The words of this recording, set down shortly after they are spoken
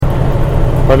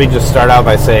let me just start out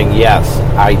by saying, yes,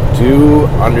 I do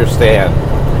understand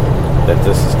that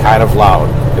this is kind of loud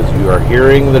because you are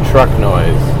hearing the truck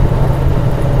noise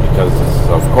because this is,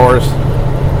 of course,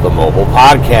 the mobile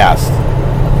podcast,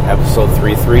 episode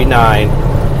 339,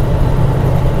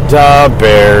 the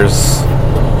Bears.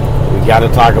 We got to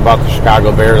talk about the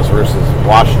Chicago Bears versus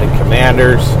Washington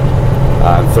Commanders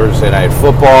on Thursday Night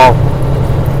Football.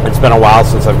 It's been a while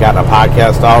since I've gotten a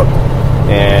podcast out,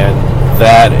 and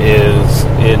that is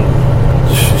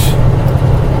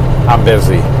I'm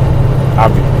busy.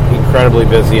 I'm incredibly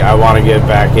busy. I want to get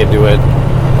back into it.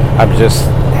 I'm just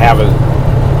having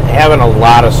a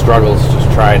lot of struggles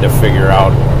just trying to figure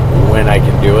out when I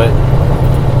can do it.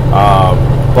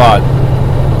 But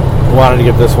I wanted to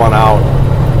get this one out.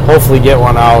 Hopefully get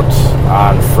one out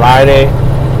on Friday.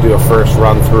 Do a first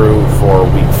run through for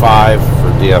week 5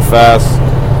 for DFS.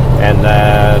 And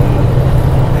then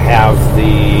have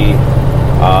the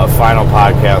final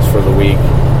podcast for the week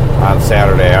on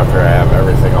Saturday after I have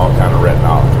everything all kind of written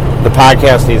out. The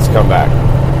podcast needs to come back.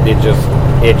 It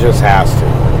just has to.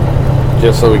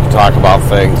 Just so we can talk about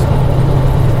things.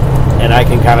 And I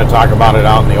can kind of talk about it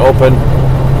out in the open.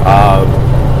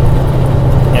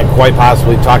 And quite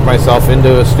possibly talk myself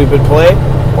into a stupid play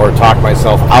or talk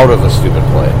myself out of a stupid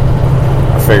play.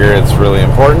 I figure it's really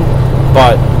important.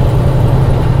 But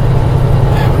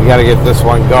we got to get this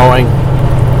one going.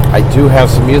 I do have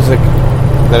some music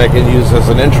that I can use as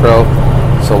an intro,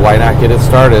 so why not get it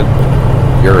started?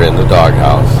 You're in the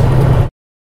doghouse.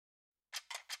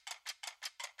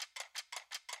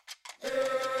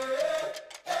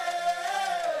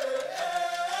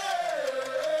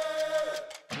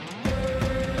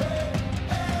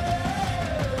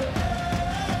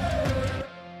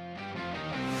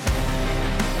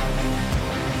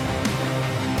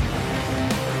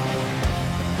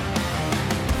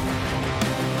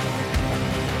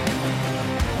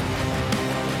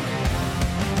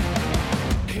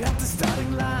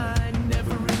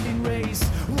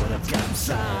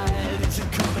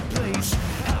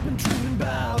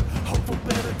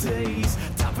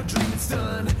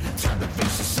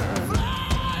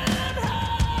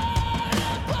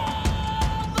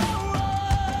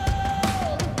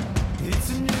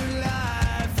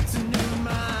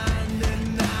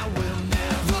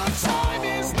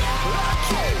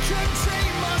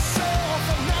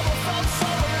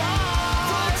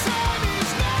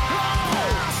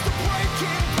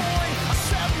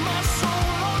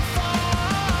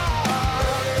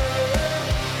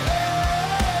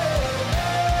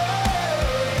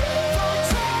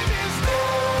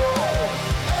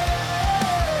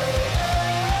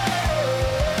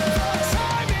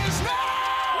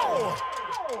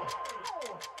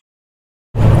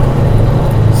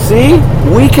 See?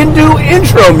 We can do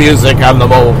intro music on the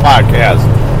mobile podcast.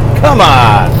 Come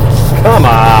on.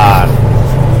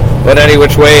 But any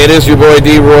which way, it is your boy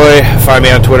D-Roy. Find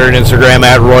me on Twitter and Instagram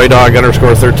at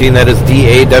RoyDog_13. That is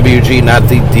D-A-W-G, not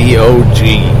the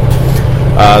D-O-G.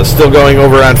 Still going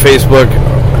over on Facebook.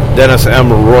 Dennis M.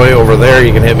 Roy over there.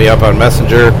 You can hit me up on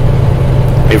Messenger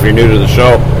if you're new to the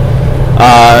show.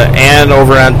 And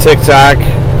over on TikTok.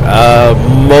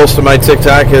 Most of my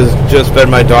TikTok has just been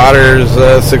my daughter's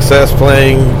success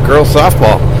playing girls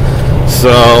softball.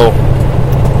 So,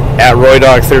 at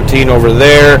RoyDog13 over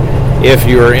there, if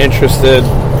you are interested.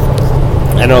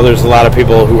 I know there's a lot of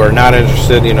people who are not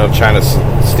interested, trying to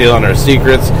steal on our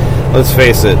secrets. Let's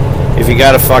face it, if you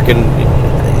got a fucking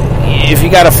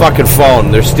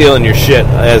phone, they're stealing your shit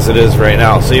as it is right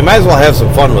now. So you might as well have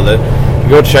some fun with it.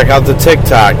 Go check out the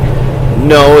TikTok.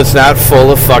 No, it's not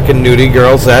full of fucking nudie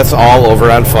girls. That's all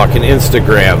over on fucking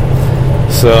Instagram.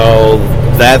 So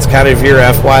that's kind of your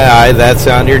FYI. That's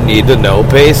on your need-to-know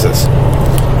basis.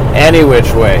 Any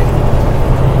which way,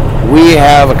 we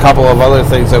have a couple of other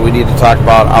things that we need to talk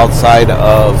about outside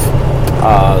of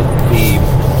the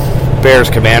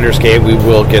Bears-Commanders game. We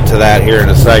will get to that here in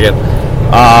a second.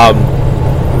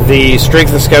 The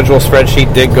strength of schedule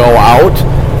spreadsheet did go out.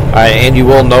 And you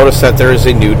will notice that there is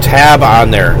a new tab on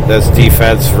there. That's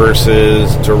defense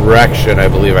versus direction, I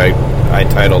believe I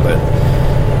titled it.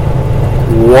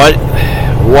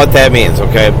 What that means,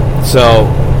 okay? So,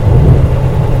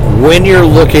 when you're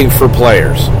looking for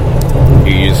players,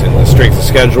 you're using the strength of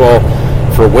schedule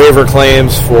for waiver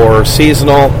claims, for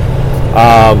seasonal,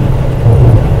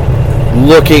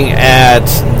 looking at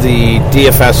the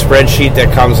DFS spreadsheet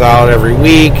that comes out every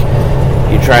week,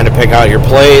 you're trying to pick out your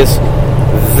plays.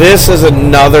 This is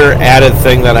another added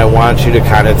thing that I want you to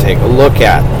kind of take a look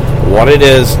at. What it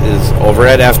is over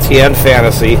at FTN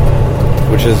Fantasy,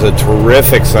 which is a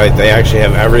terrific site. They actually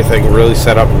have everything really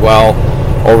set up well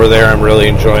over there. I'm really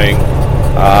enjoying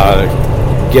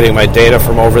getting my data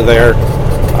from over there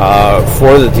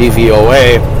for the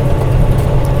DVOA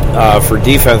for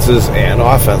defenses and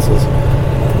offenses.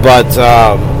 But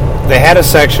they had a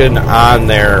section on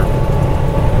there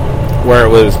where it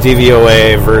was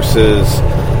DVOA versus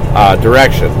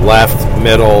direction, left,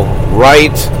 middle,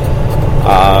 right,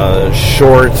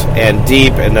 short and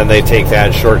deep, and then they take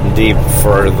that short and deep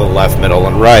for the left, middle,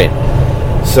 and right.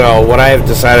 So what I have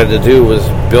decided to do was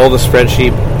build a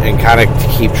spreadsheet and kind of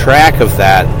keep track of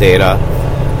that data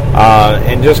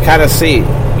and just kind of see,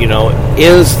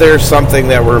 is there something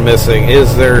that we're missing?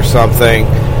 Is there something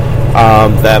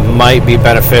that might be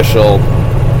beneficial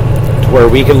to where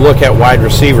we can look at wide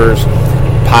receivers,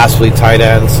 possibly tight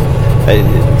ends?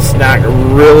 It's not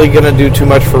really going to do too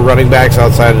much for running backs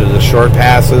outside of the short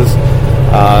passes.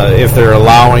 If they're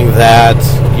allowing that,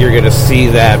 you're going to see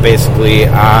that basically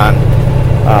on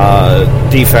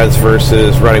defense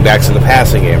versus running backs in the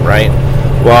passing game, right?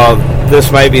 Well,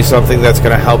 this might be something that's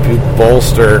going to help you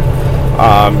bolster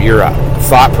your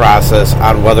thought process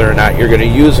on whether or not you're going to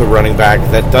use a running back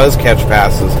that does catch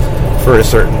passes for a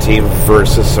certain team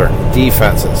versus certain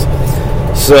defenses.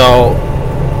 So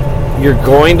you're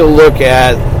going to look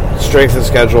at strength of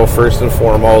schedule first and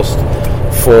foremost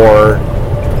for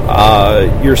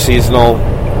your seasonal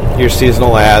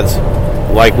ads,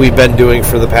 like we've been doing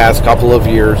for the past couple of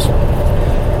years.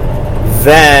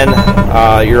 Then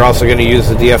you're also going to use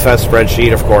the DFS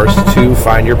spreadsheet, of course, to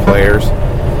find your players,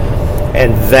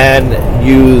 and then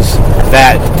use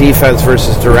that defense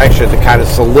versus direction to kind of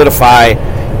solidify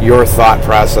your thought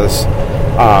process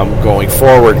going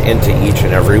forward into each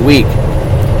and every week.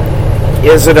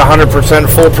 Is it 100%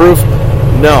 foolproof?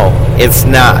 No, it's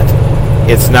not.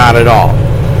 It's not at all.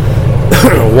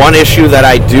 One issue that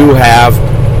I do have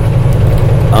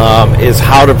is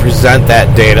how to present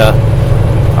that data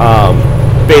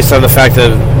based on the fact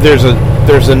that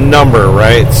there's a number,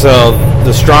 right? So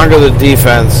the stronger the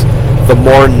defense, the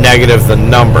more negative the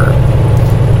number.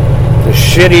 The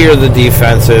shittier the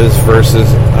defense is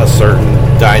versus a certain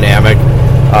dynamic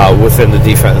within the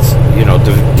defense,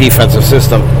 defensive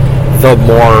system, the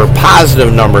more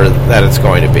positive number that it's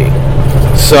going to be.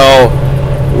 So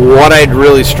what I'd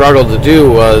really struggled to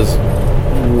do was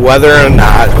whether or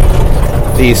not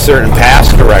these certain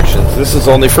pass directions, this is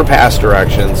only for pass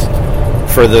directions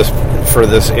for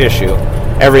this issue.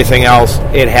 Everything else,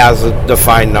 it has a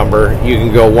defined number. You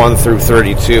can go 1 through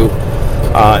 32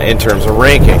 in terms of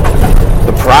ranking.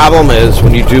 The problem is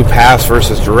when you do pass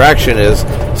versus direction is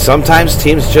sometimes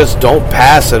teams just don't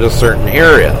pass at a certain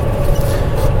area.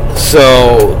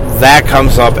 So that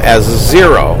comes up as a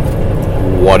 0.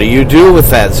 What do you do with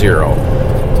that 0?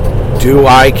 Do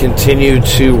I continue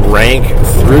to rank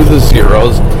through the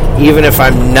zeros, even if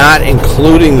I'm not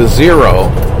including the 0,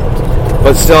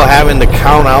 but still having to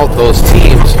count out those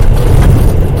teams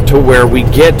to where we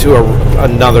get to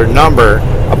another number,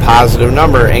 a positive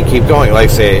number, and keep going, like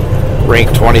say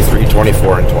rank 23,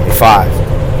 24, and 25.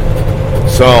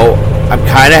 So I'm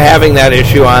kind of having that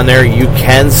issue on there. You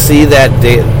can see that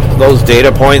those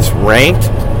data points ranked.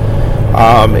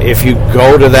 If you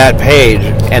go to that page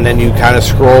and then you kind of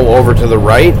scroll over to the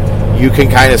right, you can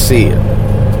kind of see it.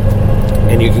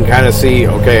 And you can kind of see,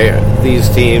 okay, these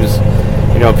teams,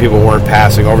 people weren't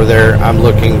passing over there. I'm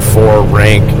looking for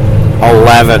rank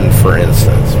 11, for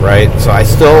instance, right? So I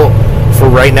still, for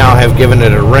right now, have given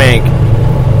it a rank.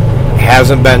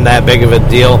 Hasn't been that big of a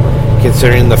deal,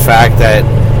 considering the fact that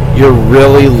you're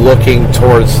really looking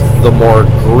towards the more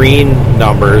green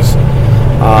numbers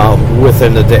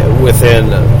within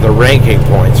the ranking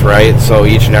points, right? So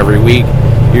each and every week,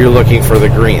 you're looking for the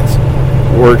greens.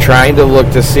 We're trying to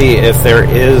look to see if there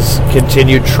is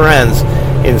continued trends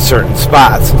in certain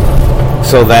spots,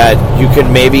 so that you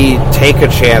can maybe take a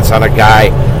chance on a guy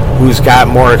who's got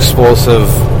more explosive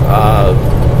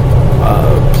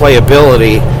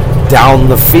playability down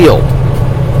the field.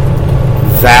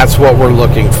 That's what we're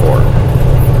looking for.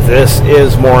 This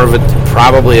is more of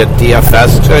probably a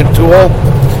DFS tool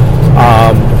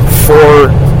for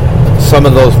some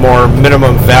of those more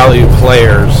minimum value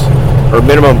players or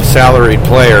minimum salaried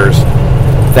players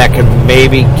that can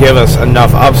maybe give us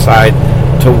enough upside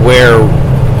to where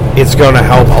it's going to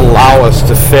help allow us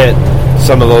to fit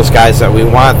some of those guys that we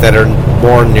want that are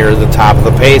more near the top of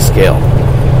the pay scale.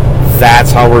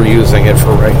 That's how we're using it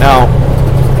for right now.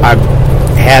 I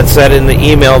had said in the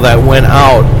email that went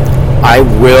out, I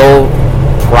will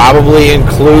probably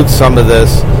include some of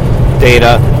this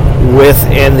data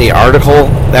within the article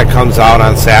that comes out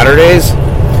on Saturdays.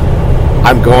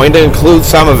 I'm going to include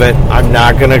some of it. I'm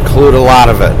not going to include a lot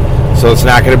of it. So it's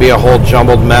not going to be a whole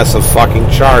jumbled mess of fucking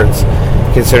charts,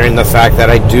 considering the fact that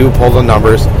I do pull the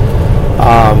numbers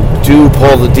do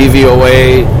pull the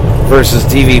DVOA versus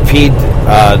DVP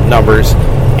numbers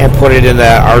and put it in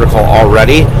that article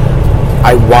already.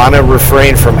 I want to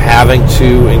refrain from having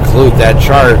to include that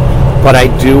chart, but I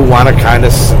do want to kind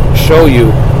of show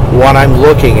you what I'm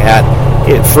looking at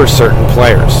it for certain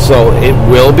players. So it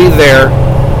will be there,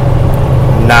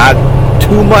 not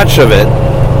too much of it,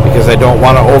 because I don't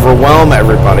want to overwhelm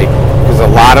everybody, because a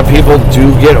lot of people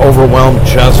do get overwhelmed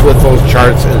just with those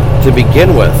charts to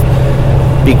begin with,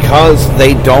 because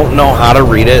they don't know how to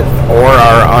read it or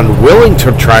are unwilling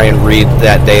to try and read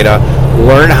that data,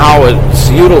 learn how it's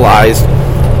utilized,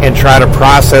 and try to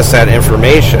process that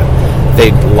information.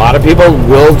 A lot of people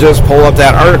will just pull up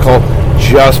that article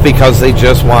just because they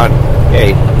just want,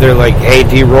 they're like, hey,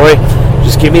 D-Roy,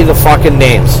 just give me the fucking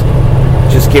names.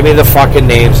 Just give me the fucking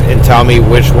names and tell me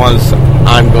which ones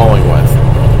I'm going with.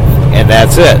 And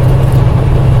that's it.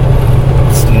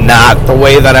 It's not the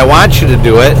way that I want you to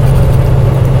do it.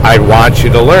 I want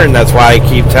you to learn. That's why I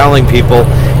keep telling people,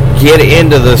 get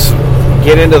into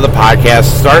the podcast,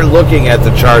 start looking at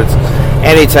the charts,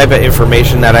 any type of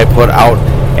information that I put out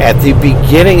at the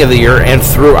beginning of the year and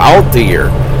throughout the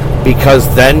year, because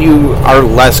then you are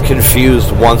less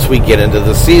confused once we get into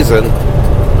the season.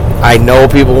 I know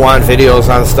people want videos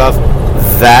on stuff.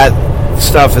 That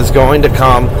stuff is going to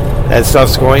come. That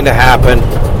stuff's going to happen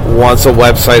once a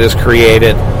website is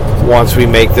created, once we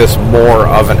make this more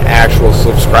of an actual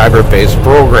subscriber-based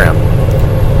program.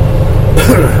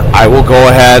 I will go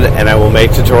ahead and I will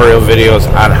make tutorial videos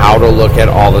on how to look at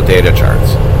all the data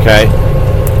charts, okay?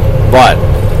 But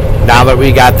now that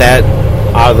we got that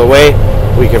out of the way,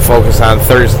 we can focus on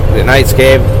Thursday night's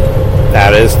game.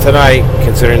 That is tonight,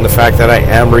 considering the fact that I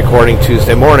am recording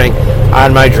Tuesday morning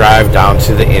on my drive down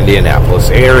to the Indianapolis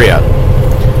area.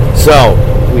 So,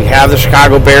 we have the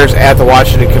Chicago Bears at the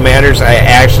Washington Commanders. I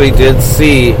actually did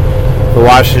see the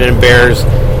Washington Bears,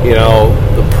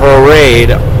 the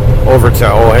parade over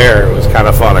to O'Hare. It was kind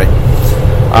of funny.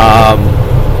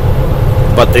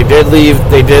 But they did leave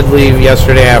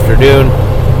yesterday afternoon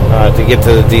to get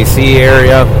to the D.C.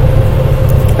 area.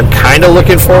 I'm kind of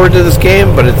looking forward to this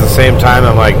game, but at the same time,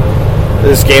 I'm like,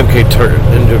 this game could turn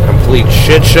into a complete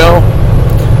shit show.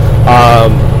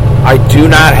 I do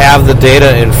not have the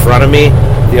data in front of me.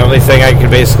 The only thing I can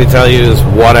basically tell you is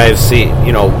what I've seen,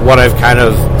 what I've kind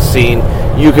of seen.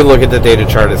 You can look at the data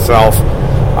chart itself.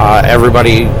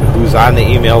 Everybody who's on the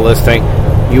email listing,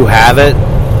 you have it,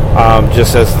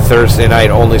 just as the Thursday night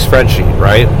only spreadsheet,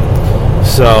 right?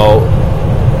 So,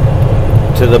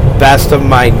 to the best of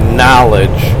my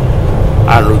knowledge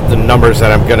on the numbers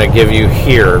that I'm going to give you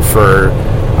here for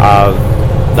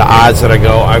the odds that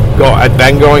I've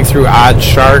been going through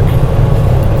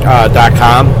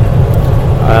oddshark.com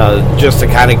just to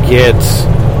kind of get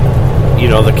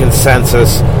the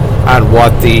consensus on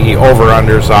what the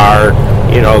over-unders are,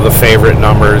 the favorite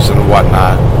numbers and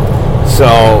whatnot.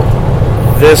 So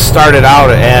this started out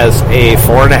as a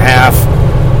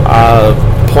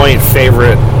 4.5 point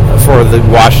favorite for the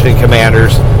Washington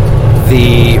Commanders.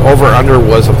 The over-under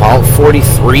was about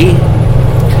 43.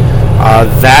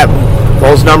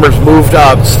 Those numbers moved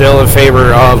up, still in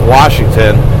favor of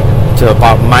Washington, to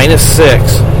about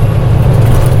 -6,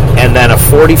 and then a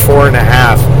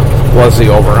 44.5 was the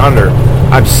over-under.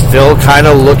 I'm still kind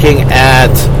of looking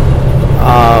at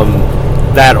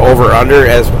that over-under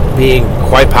as being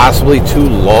quite possibly too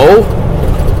low,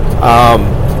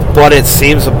 but it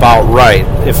seems about right.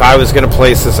 If I was going to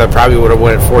place this, I probably would have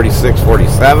went at 46,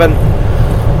 47.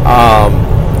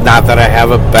 Not that I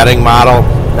have a betting model,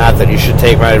 not that you should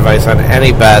take my advice on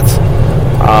any bets,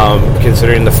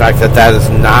 considering the fact that is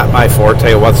not my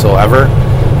forte whatsoever.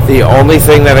 The only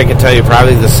thing that I can tell you,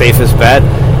 probably the safest bet,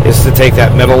 is to take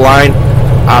that middle line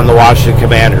on the Washington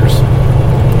Commanders.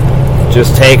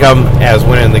 Just take them as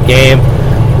winning the game.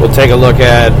 We'll take a look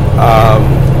at,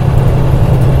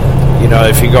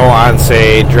 if you go on,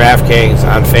 say, DraftKings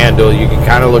on FanDuel, you can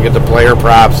kind of look at the player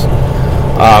props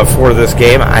for this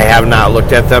game. I have not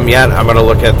looked at them yet. I'm going to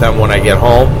look at them when I get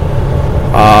home,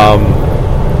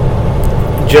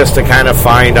 just to kind of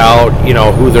find out,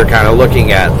 who they're kind of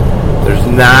looking at. There's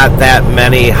not that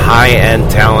many high-end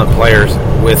talent players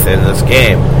within this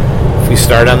game. If we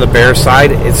start on the Bears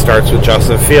side, it starts with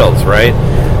Justin Fields, right?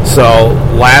 So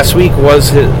last week was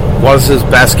his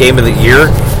best game of the year.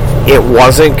 It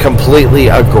wasn't completely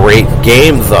a great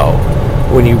game, though.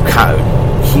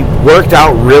 He worked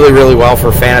out really, really well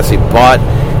for fantasy, but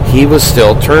he was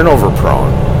still turnover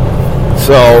prone.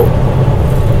 So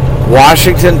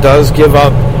Washington does give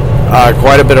up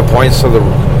quite a bit of points to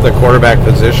the quarterback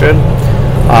position.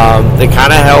 They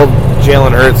kind of held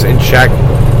Jalen Hurts in check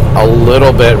a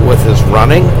little bit with his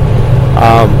running,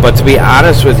 But to be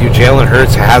honest with you, Jalen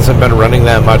Hurts hasn't been running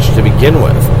that much to begin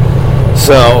with.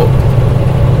 So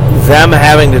them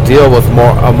having to deal with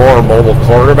a more mobile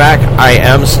quarterback, I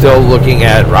am still looking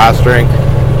at rostering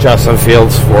Justin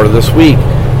Fields for this week.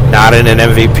 Not in an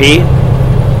MVP,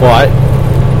 but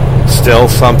still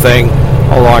something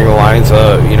along the lines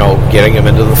of, getting him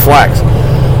into the flex.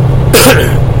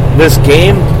 This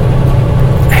game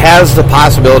has the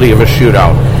possibility of a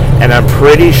shootout, and I'm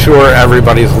pretty sure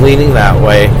everybody's leaning that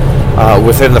way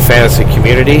within the fantasy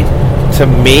community. To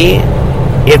me,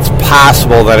 it's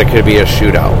possible that it could be a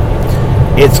shootout.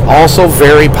 It's also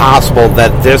very possible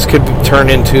that this could turn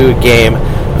into a game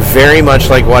very much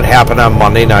like what happened on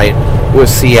Monday night with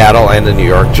Seattle and the New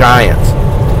York Giants.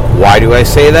 Why do I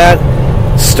say that?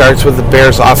 Starts with the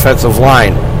Bears' offensive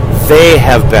line. They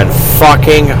have been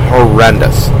fucking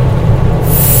horrendous.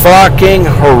 Fucking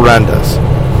horrendous.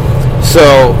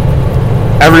 So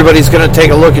everybody's going to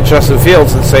take a look at Justin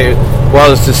Fields and say, well,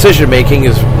 his decision making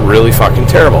is really fucking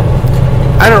terrible.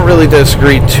 I don't really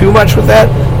disagree too much with that,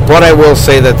 but I will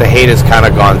say that the hate has kind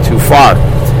of gone too far.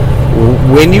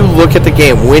 When you look at the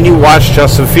game, when you watch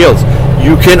Justin Fields,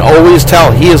 you can always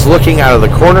tell he is looking out of the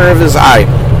corner of his eye,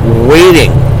 waiting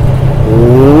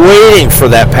for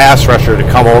that pass rusher to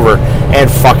come over and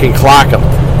fucking clock him.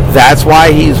 That's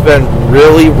why he's been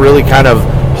really, really kind of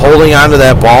holding on to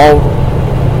that ball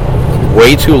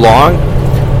way too long.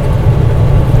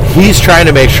 He's trying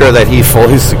to make sure that he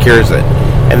fully secures it.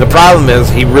 And the problem is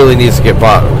he really needs to get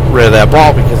rid of that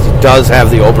ball because he does have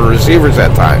the open receivers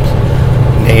at times.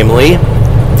 Namely,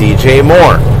 DJ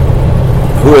Moore,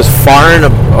 who is far and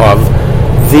above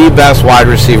the best wide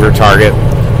receiver target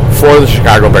for the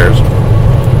Chicago Bears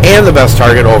and the best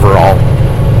target overall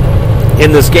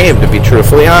in this game, to be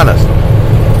truthfully honest.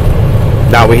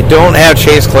 Now, we don't have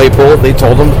Chase Claypool. They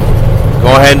told him,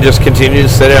 go ahead and just continue to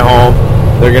sit at home.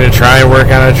 They're going to try and work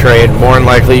on a trade. More than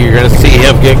likely, you're going to see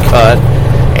him get cut,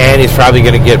 and he's probably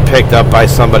going to get picked up by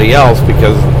somebody else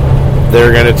because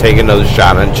they're going to take another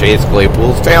shot on Chase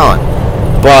Claypool's talent.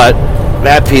 But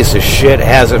that piece of shit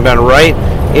hasn't been right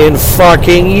in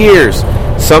fucking years.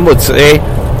 Some would say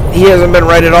he hasn't been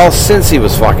right at all since he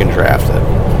was fucking drafted.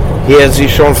 Has he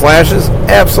shown flashes?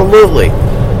 Absolutely.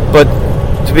 But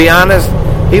to be honest,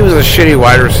 he was a shitty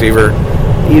wide receiver.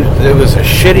 It was a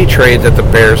shitty trade that the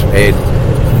Bears made.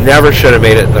 Never should have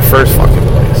made it in the first fucking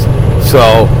place.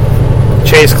 So,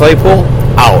 Chase Claypool,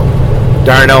 out.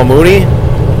 Darnell Mooney,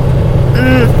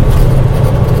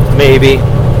 maybe.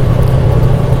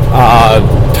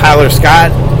 Tyler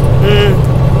Scott,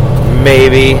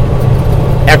 maybe.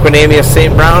 Equinemius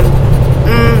St. Brown,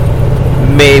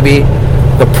 maybe.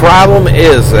 The problem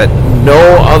is that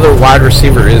no other wide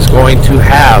receiver is going to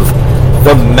have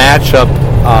the matchup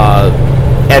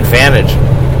advantage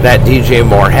that DJ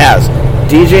Moore has.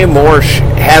 DJ Moore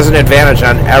has an advantage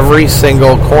on every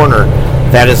single corner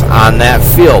that is on that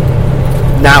field.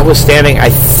 Notwithstanding, I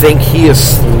think he is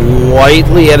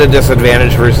slightly at a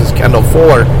disadvantage versus Kendall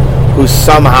Fuller, who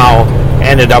somehow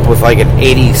ended up with like an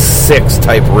 86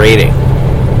 type rating.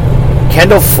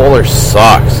 Kendall Fuller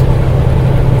sucks.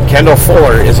 Kendall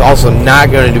Fuller is also not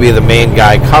going to be the main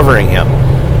guy covering him.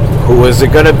 Who is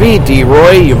it going to be,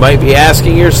 D-Roy? You might be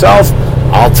asking yourself.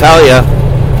 I'll tell you.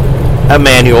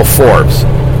 Emmanuel Forbes.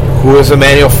 Who is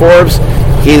Emmanuel Forbes?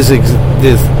 He's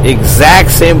the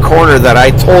exact same corner that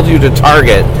I told you to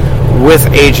target with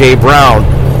A.J. Brown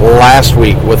last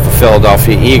week with the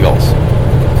Philadelphia Eagles.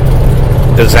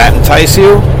 Does that entice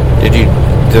you?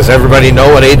 Does everybody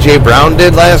know what A.J. Brown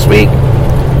did last week?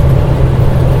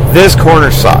 This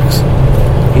corner sucks.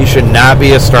 He should not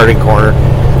be a starting corner.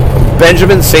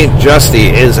 Benjamin St. Juste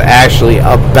is actually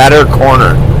a better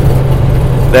corner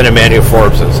than Emmanuel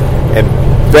Forbes is. And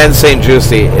Ben St.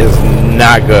 Juste is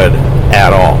not good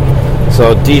at all.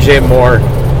 So DJ Moore,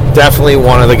 definitely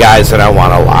one of the guys that I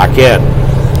want to lock in.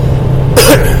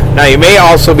 Now, you may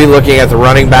also be looking at the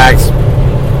running backs.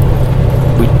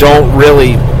 We don't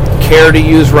really care to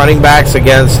use running backs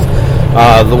against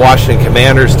the Washington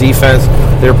Commanders defense.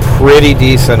 They're pretty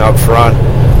decent up front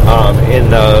in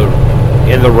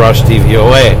the rush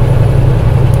DVOA.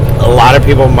 A lot of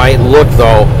people might look,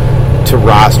 though, to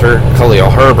roster Khalil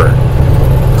Herbert.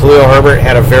 Khalil Herbert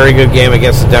had a very good game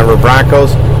against the Denver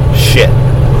Broncos. Shit,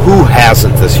 who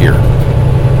hasn't this year?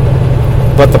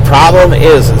 But the problem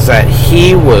is that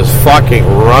he was fucking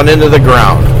run into the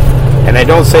ground. And I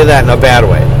don't say that in a bad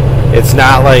way. It's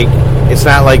not like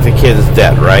the kid is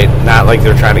dead, right? Not like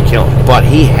they're trying to kill him. But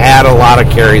he had a lot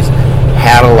of carries,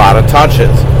 had a lot of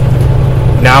touches.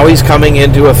 Now he's coming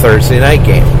into a Thursday night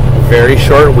game. Very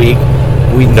short week.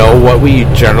 We know what we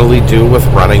generally do with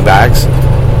running backs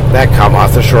that come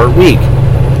off the short week.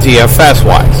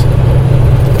 DFS-wise.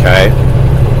 Okay?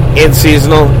 In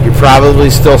seasonal, you're probably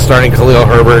still starting Khalil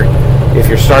Herbert. If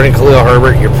you're starting Khalil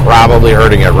Herbert, you're probably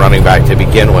hurting at running back to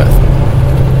begin with.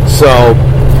 So,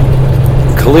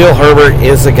 Khalil Herbert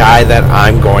is a guy that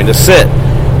I'm going to sit.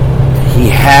 He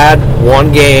had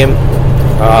one game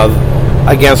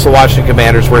against the Washington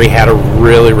Commanders where he had a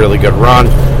really, really good run.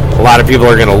 A lot of people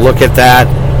are going to look at that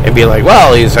and be like,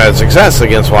 well, he's had success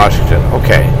against Washington.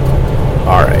 Okay.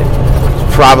 All right.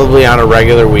 Probably on a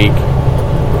regular week.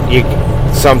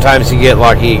 Sometimes you get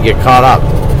lucky, you get caught up.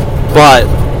 But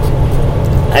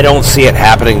I don't see it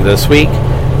happening this week.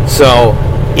 So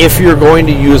if you're going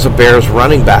to use a Bears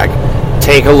running back,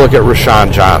 take a look at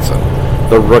Rashawn Johnson,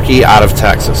 the rookie out of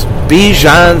Texas.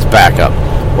 Bijan's backup.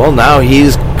 Well, now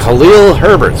he's Khalil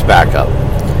Herbert's backup,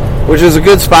 which is a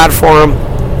good spot for him.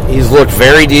 He's looked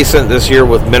very decent this year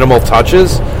with minimal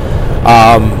touches.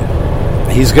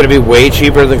 He's going to be way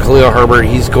cheaper than Khalil Herbert.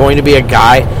 He's going to be a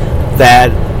guy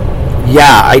that,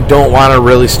 yeah, I don't want to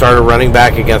really start a running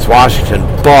back against Washington,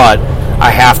 but I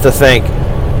have to think,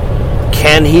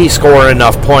 can he score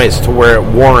enough points to where it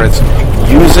warrants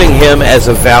using him as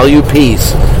a value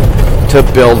piece to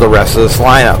build the rest of this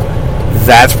lineup?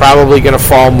 That's probably going to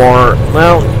fall more,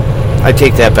 well, I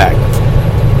take that back.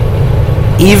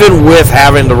 Even with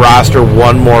having to roster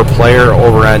one more player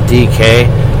over on DK,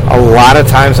 a lot of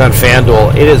times on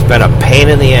FanDuel, it has been a pain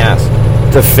in the ass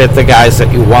to fit the guys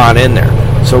that you want in there.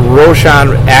 So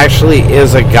Roschon actually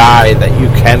is a guy that you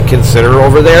can consider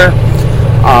over there.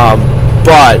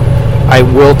 But I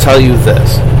will tell you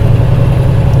this.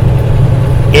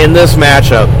 In this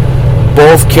matchup,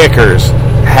 both kickers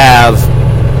have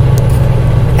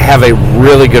a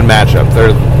really good matchup.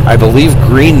 They're, I believe,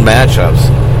 green matchups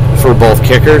for both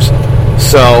kickers.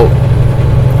 So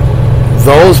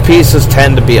those pieces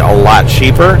tend to be a lot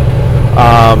cheaper,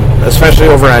 especially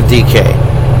over on DK.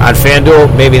 On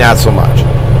FanDuel, maybe not so much.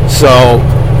 So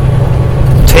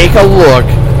take a look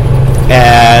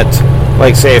at,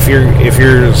 like, say, if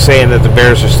you're saying that the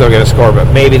Bears are still going to score,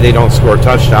 but maybe they don't score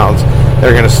touchdowns,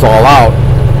 they're going to stall out.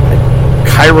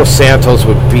 Cairo Santos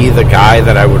would be the guy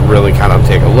that I would really kind of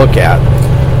take a look at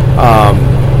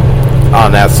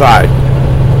on that side.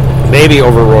 Maybe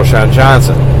over Roschon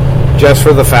Johnson, just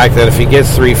for the fact that if he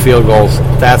gets 3 field goals,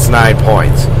 that's 9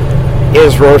 points.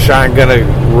 Is Roschon going to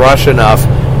rush enough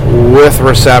with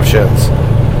receptions,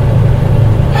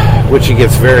 which he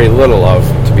gets very little of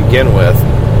to begin with?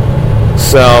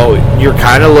 So you're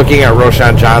kind of looking at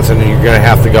Roschon Johnson, and you're going to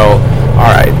have to go,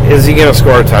 all right, is he going to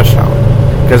score a touchdown?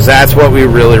 Because that's what we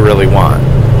really, really want.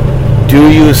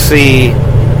 Do you see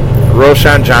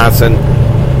Roschon Johnson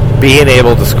being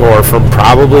able to score from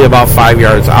probably about 5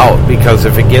 yards out? Because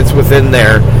if it gets within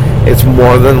there, it's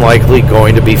more than likely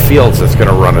going to be Fields that's going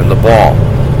to run in the ball.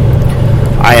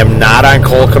 I am not on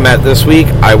Cole Kmet this week.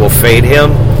 I will fade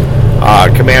him.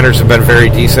 Commanders have been very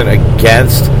decent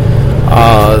against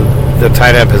the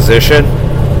tight end position.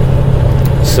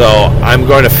 So I'm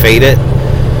going to fade it,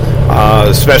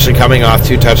 especially coming off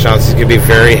 2 touchdowns. He's going to be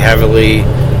very heavily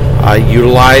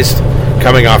utilized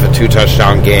coming off a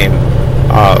 2-touchdown game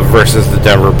versus the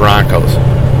Denver Broncos.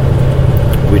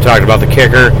 We talked about the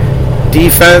kicker.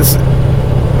 Defense,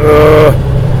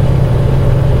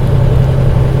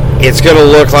 it's going to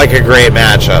look like a great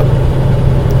matchup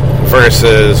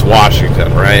versus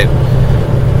Washington, right?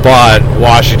 But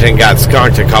Washington got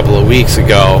skunked a couple of weeks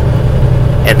ago,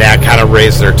 and that kind of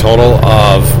raised their total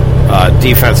of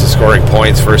defensive scoring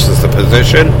points versus the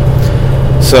position.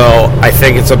 So I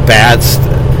think it's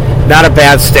not a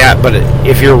bad stat, but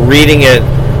if you're reading it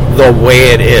the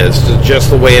way it is, just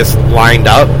the way it's lined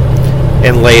up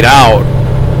and laid out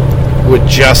with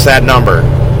just that number,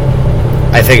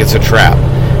 I think it's a trap.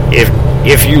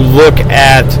 If you look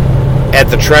at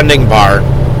the trending bar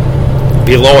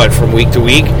below it from week to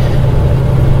week,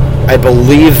 I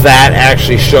believe that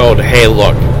actually showed, hey,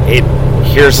 look,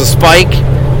 here's a spike,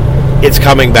 it's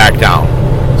coming back down.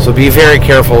 So be very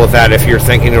careful with that if you're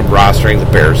thinking of rostering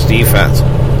the Bears defense.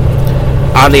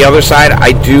 On the other side,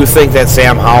 I do think that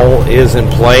Sam Howell is in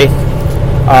play.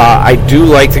 I do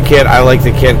like the kid. I like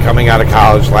the kid coming out of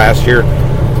college last year.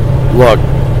 Look,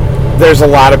 there's a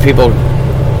lot of people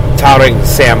touting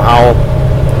Sam Howell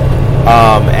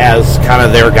as kind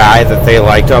of their guy, that they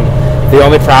liked him. The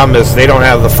only problem is they don't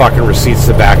have the fucking receipts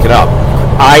to back it up.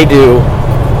 I do.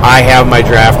 I have my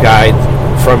draft guide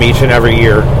from each and every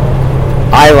year.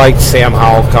 I liked Sam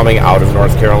Howell coming out of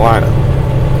North Carolina.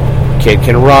 Kid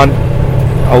can run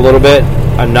a little bit,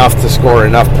 enough to score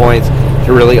enough points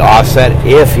to really offset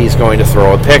if he's going to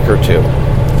throw a pick or two.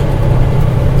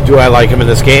 Do I like him in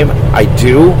this game? I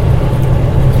do.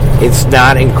 It's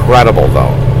not incredible,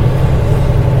 though.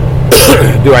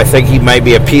 Do I think he might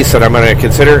be a piece that I'm going to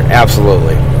consider?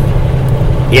 Absolutely.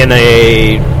 In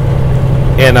a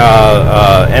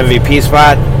MVP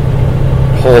spot,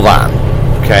 hold on.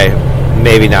 Okay,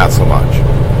 maybe not so much.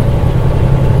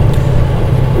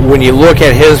 When you look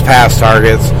at his past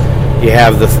targets, you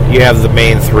have the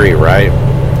main three, right?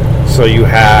 So you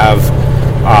have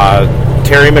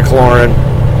Terry McLaurin,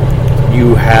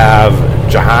 you have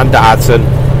Jahan Dotson,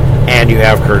 and you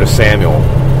have Curtis Samuel.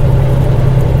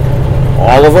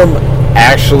 All of them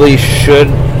actually should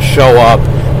show up,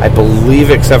 I believe,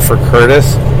 except for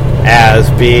Curtis, as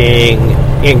being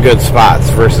in good spots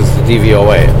versus the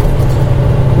DVOA.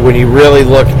 When you really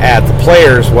look at the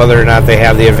players, whether or not they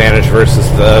have the advantage versus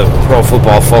the Pro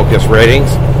Football Focus ratings,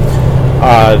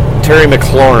 Terry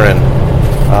McLaurin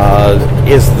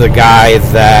is the guy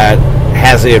that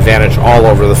has the advantage all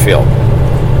over the field.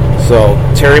 So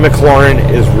Terry McLaurin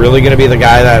is really going to be the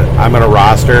guy that I'm going to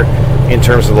roster in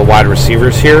terms of the wide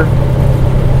receivers here.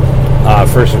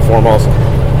 First and foremost,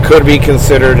 could be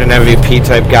considered an MVP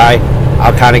type guy.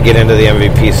 I'll kind of get into the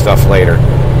MVP stuff later.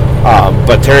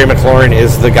 But Terry McLaurin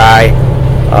is the guy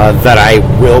that I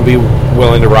will be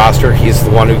willing to roster. He's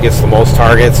the one who gets the most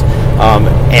targets,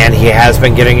 and he has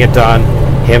been getting it done.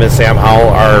 Him and Sam Howell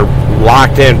are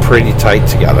locked in pretty tight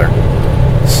together.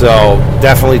 So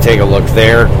definitely take a look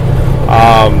there.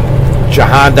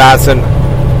 Jahan Dotson,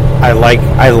 I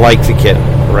like the kid,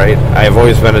 right? I've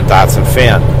always been a Dotson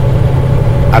fan.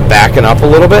 I'm backing up a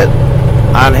little bit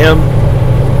on him.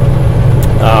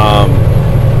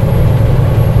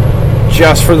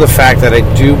 Just for the fact that I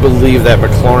do believe that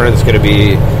McLaurin is going to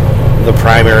be the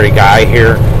primary guy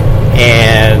here,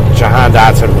 and Jahan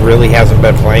Dotson really hasn't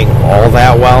been playing all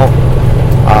that well.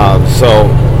 So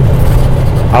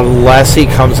unless he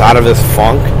comes out of his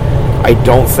funk, I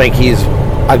don't think he's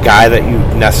a guy that you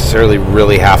necessarily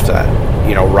really have to,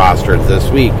 roster this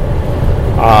week.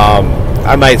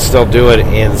 I might still do it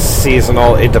in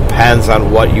seasonal. It depends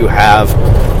on what you have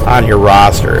on your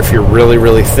roster. If you're really,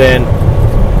 really thin,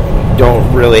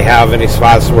 don't really have any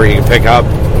spots where you can pick up,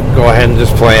 go ahead and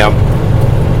just play him.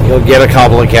 He'll get a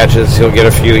couple of catches. He'll get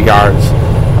a few yards.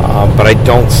 But I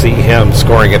don't see him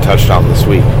scoring a touchdown this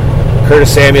week.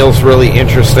 Curtis Samuel's really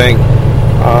interesting,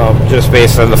 just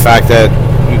based on the fact that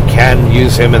you can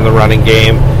use him in the running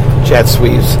game, jet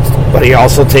sweeps, but he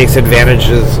also takes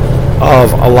advantages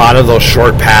of a lot of those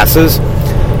short passes.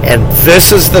 And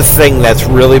this is the thing that's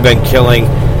really been killing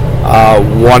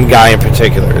one guy in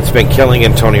particular. It's been killing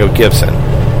Antonio Gibson.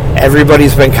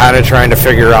 Everybody's been kind of trying to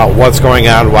figure out what's going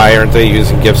on, why aren't they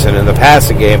using Gibson in the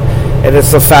passing game, and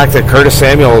it's the fact that Curtis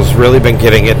Samuel has really been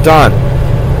getting it done.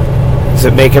 Does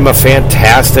it make him a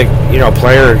fantastic,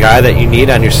 player or guy that you need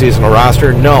on your seasonal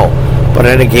roster? No. But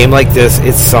in a game like this,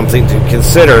 it's something to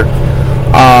consider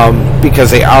because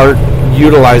they are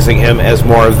utilizing him as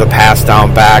more of the pass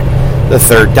down back, the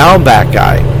third down back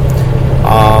guy.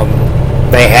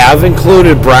 They have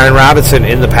included Brian Robinson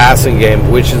in the passing game,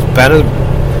 which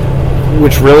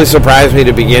really surprised me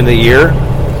to begin the year.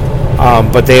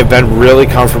 But they have been really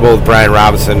comfortable with Brian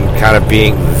Robinson kind of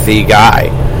being the guy.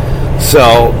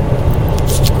 So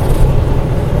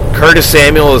Curtis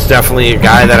Samuel is definitely a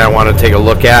guy that I want to take a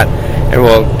look at, and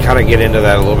we'll kind of get into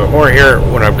that a little bit more here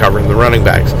when I'm covering the running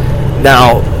backs.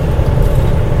 Now,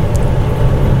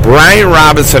 Brian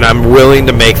Robinson, I'm willing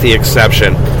to make the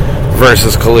exception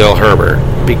versus Khalil Herbert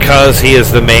because he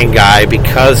is the main guy,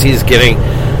 because he's getting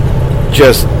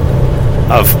just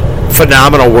a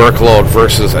phenomenal workload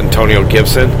versus Antonio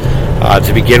Gibson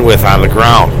to begin with on the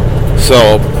ground.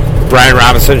 So Brian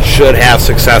Robinson should have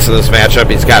success in this matchup.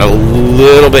 He's got a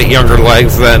little bit younger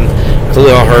legs than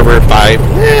Khalil Herbert by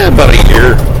about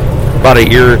a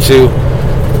year or two.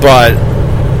 But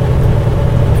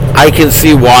I can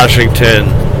see Washington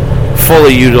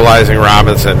fully utilizing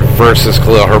Robinson versus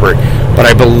Khalil Herbert. But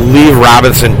I believe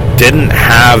Robinson didn't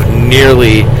have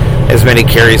nearly as many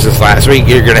carries as last week.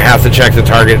 You're going to have to check the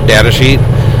target data sheet,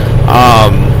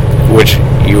 which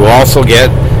you also get.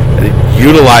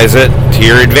 Utilize it to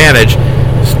your advantage,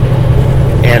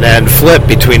 and then flip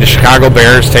between the Chicago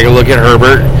Bears, take a look at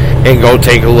Herbert, and go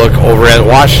take a look over at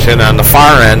Washington on the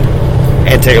far end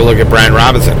and take a look at Brian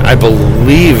Robinson. I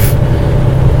believe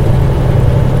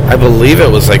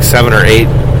it was like 7 or 8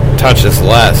 touches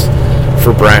less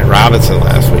for Brian Robinson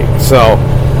last week. So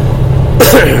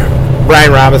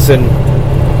Brian Robinson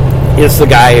is the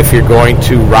guy if you're going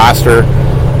to roster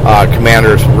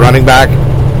Commanders running back.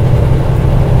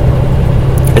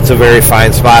 It's a very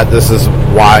fine spot. This is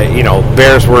why,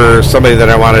 Bears were somebody that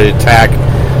I wanted to attack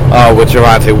with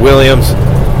Javonte Williams.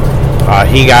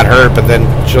 He got hurt, but then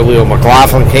Jaleel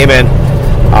McLaughlin came in.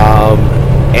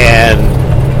 And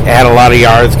had a lot of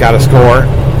yards, got a score.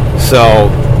 So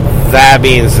that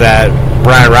means that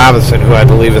Brian Robinson, who I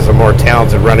believe is a more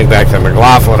talented running back than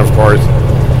McLaughlin, of course,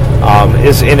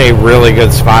 is in a really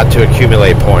good spot to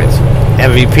accumulate points.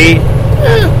 MVP?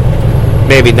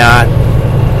 Maybe not.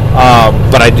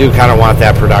 But I do kind of want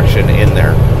that production in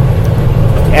there.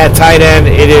 At tight end,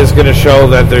 it is going to show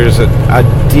that there's a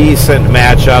decent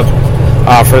matchup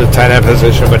for the tight end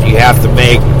position, but you have to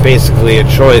make basically a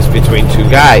choice between two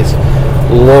guys,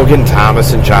 Logan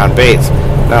Thomas and John Bates.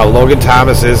 Now, Logan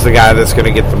Thomas is the guy that's going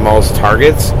to get the most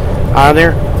targets on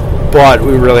there, but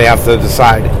we really have to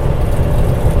decide,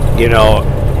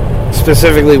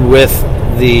 specifically with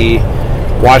the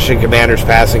Washington Commanders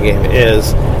passing game,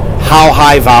 is how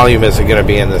high volume is it going to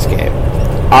be in this game?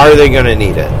 Are they going to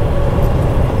need it?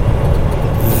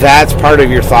 That's part of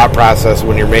your thought process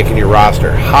when you're making your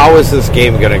roster. How is this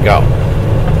game going to go?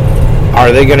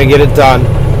 Are they going to get it done?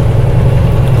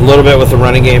 A little bit with the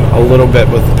running game, a little bit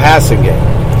with the passing game.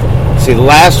 See,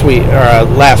 last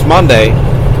Monday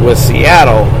with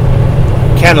Seattle,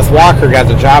 Kenneth Walker got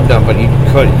the job done, but you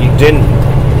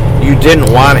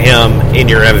didn't want him in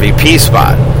your MVP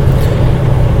spot.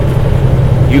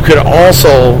 You could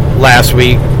also last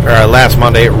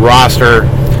Monday roster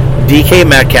DK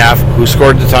Metcalf, who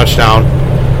scored the touchdown,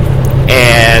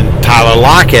 and Tyler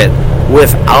Lockett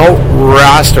without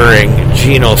rostering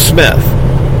Geno Smith.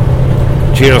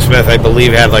 Geno Smith, I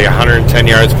believe, had like 110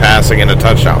 yards passing and a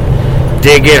touchdown.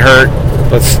 Did get hurt,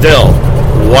 but still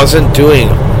wasn't doing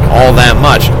all that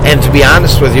much. And to be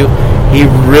honest with you, he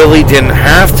really didn't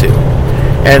have to.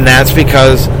 And that's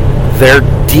because their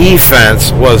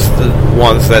defense was the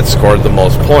ones that scored the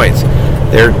most points.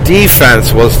 Their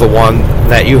defense was the one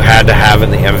that you had to have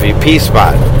in the MVP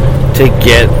spot to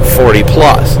get 40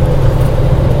 plus.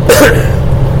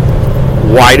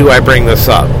 Why do I bring this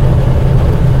up?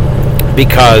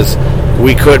 Because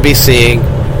we could be seeing,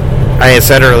 I had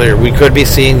said earlier, we could be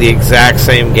seeing the exact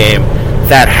same game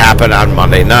that happened on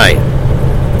Monday night.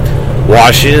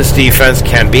 Washington's defense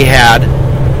can be had,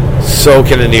 so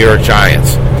can the New York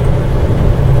Giants.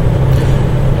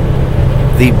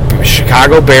 The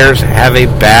Chicago Bears have a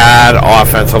bad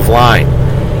offensive line.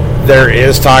 There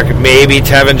is talk maybe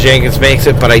Tevin Jenkins makes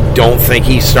it, but I don't think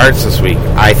he starts this week.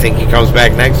 I think he comes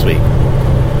back next week.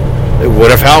 It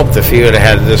would have helped if he would have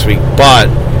had it this week, but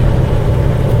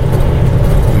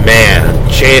man,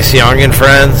 Chase Young and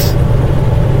friends,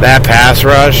 that pass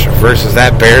rush versus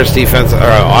that Bears defense or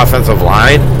offensive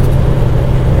line.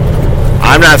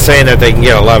 I'm not saying that they can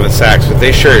get 11 sacks, but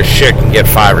they sure as shit can get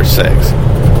 5 or 6.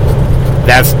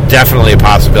 That's definitely a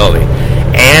possibility.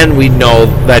 And we know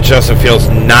that Justin Fields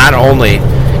not only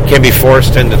can be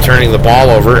forced into turning the ball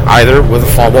over, either with a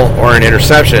fumble or an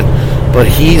interception, but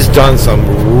he's done some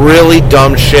really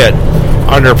dumb shit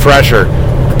under pressure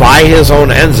by his own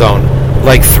end zone,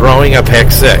 like throwing a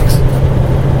pick six.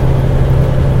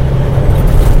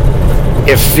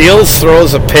 If Fields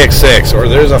throws a pick six or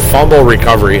there's a fumble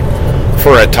recovery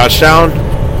for a touchdown,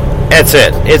 that's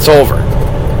it. It's over.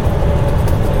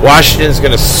 Washington's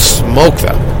going to smoke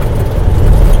them.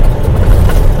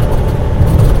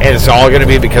 And it's all going to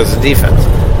be because of the defense.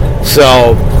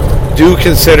 So, do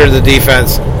consider the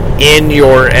defense in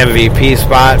your MVP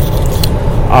spot.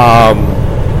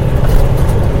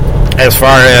 As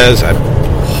far as,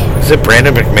 is it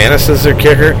Brandon McManus is their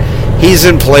kicker? He's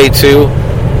in play too.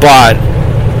 But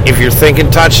if you're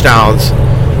thinking touchdowns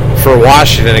for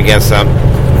Washington against them,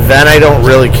 then I don't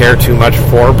really care too much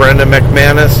for Brandon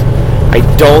McManus. I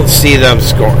don't see them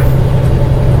scoring.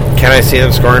 Can I see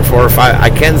them scoring 4 or 5? I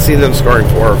can see them scoring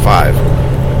 4 or 5.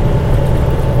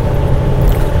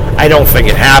 I don't think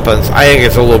it happens. I think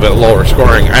it's a little bit lower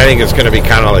scoring. I think it's going to be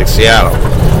kind of like Seattle.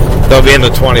 They'll be in the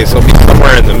 20s. They'll be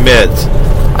somewhere in the mids.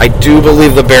 I do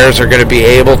believe the Bears are going to be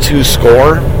able to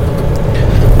score.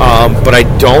 But I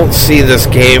don't see this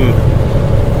game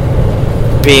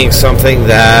being something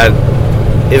that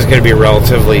is going to be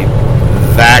relatively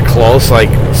that close, like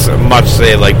much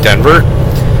say like Denver.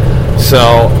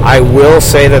 So I will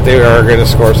say that they are going to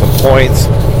score some points.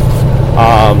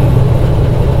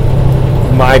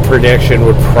 My prediction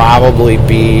would probably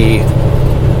be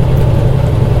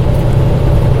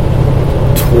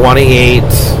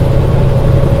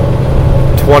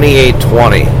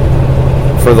 28-20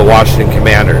 for the Washington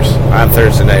Commanders on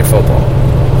Thursday Night Football.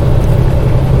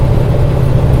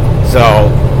 So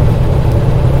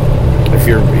if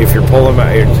you're pulling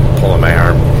my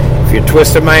arm, if you're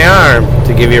twisting my arm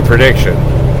to give you a prediction,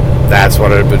 that's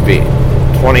what it would be.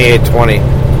 28-20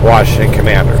 Washington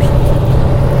Commanders.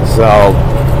 So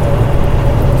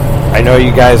I know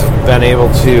you guys have been able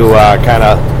to kind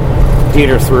of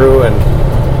peter through and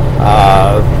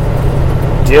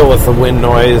deal with the wind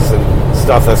noise and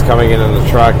stuff that's coming in the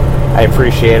truck. I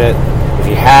appreciate it. If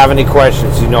you have any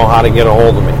questions, you know how to get a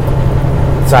hold of me.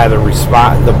 It's either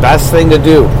respond. The best thing to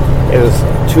do is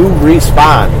to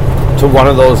respond to one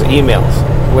of those emails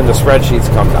when the spreadsheets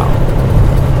come down.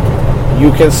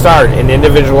 You can start an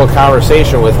individual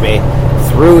conversation with me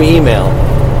through email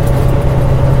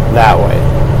that way.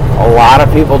 A lot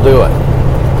of people do it.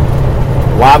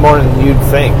 A lot more than you'd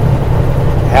think.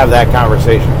 Have that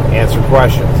conversation, answer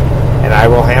questions, and I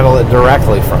will handle it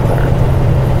directly from there.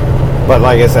 But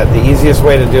like I said, the easiest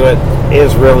way to do it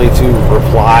is really to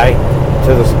reply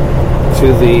to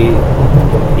the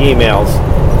emails.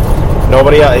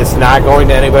 Nobody else. It's not going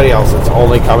to anybody else. It's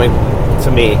only coming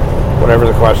to me, whatever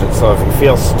the question. So if you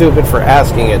feel stupid for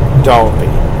asking it, don't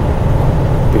be,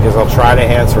 because I'll try to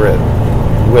answer it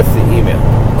with the email.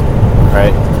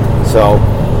 Right? So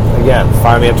again,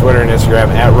 find me on Twitter and Instagram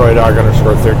at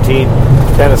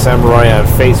RoyDog_13. Dennis M. Roy on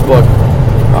Facebook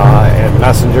and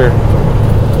Messenger.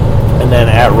 And then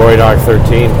at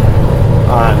RoyDog13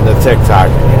 on the TikTok.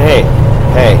 And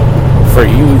hey, for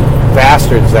you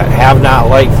bastards that have not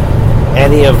liked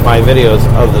any of my videos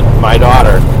of my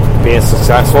daughter being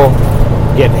successful,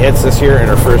 getting hits this year in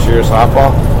her first year of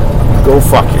softball, go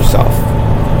fuck yourself.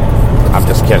 I'm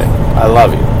just kidding. I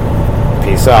love you.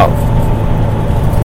 Peace out.